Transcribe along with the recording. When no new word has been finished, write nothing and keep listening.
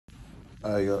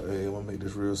All right, y'all, hey, I'm gonna make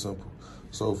this real simple.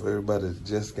 So for everybody that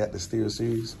just got the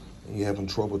Steelseries and you're having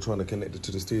trouble trying to connect it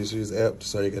to the Steelseries app,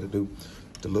 that's all you gotta do.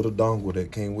 The little dongle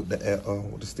that came with the app,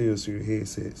 with the Steelseries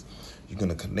headsets, you're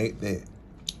gonna connect that.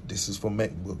 This is for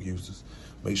MacBook users.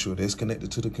 Make sure that's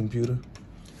connected to the computer,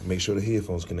 and make sure the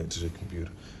headphones connected to the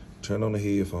computer. Turn on the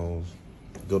headphones,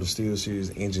 go to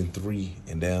Steelseries Engine 3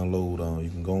 and download, you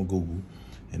can go on Google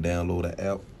and download the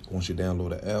app. Once you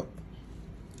download the app,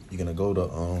 you're gonna go to,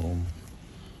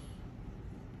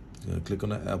 you're gonna click on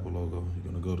the Apple logo.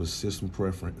 You're gonna go to System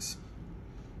Preference.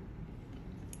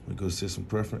 When you go to System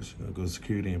Preference, you're gonna go to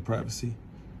Security and Privacy.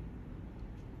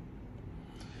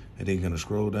 And then you're gonna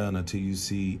scroll down until you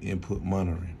see Input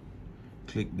Monitoring.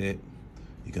 Click that.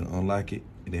 You can unlock it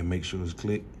and then make sure it's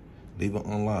clicked. Leave it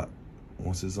unlocked.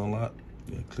 Once it's unlocked,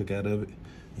 you can click out of it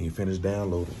and you finish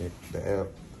downloading it, the app.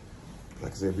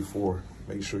 Like I said before,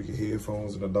 make sure your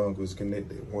headphones and the dongle is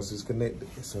connected. Once it's connected,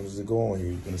 as soon as it go on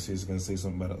here, you're gonna see it's gonna say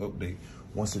something about an update.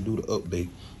 Once it do the update,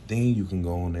 then you can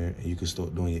go on there and you can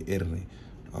start doing your editing.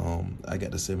 I got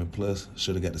the 7 Plus,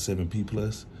 should have got the 7P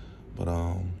Plus, but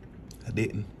I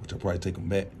didn't, which I'll probably take them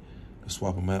back and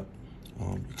swap them out.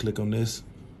 You click on this,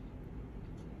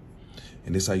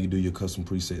 and this is how you do your custom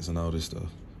presets and all this stuff.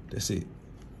 That's it,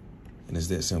 and it's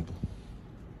that simple.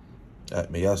 All right,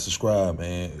 man, y'all subscribe,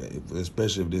 man,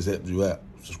 especially if this helps you out.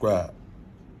 Subscribe.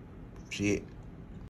 Shit.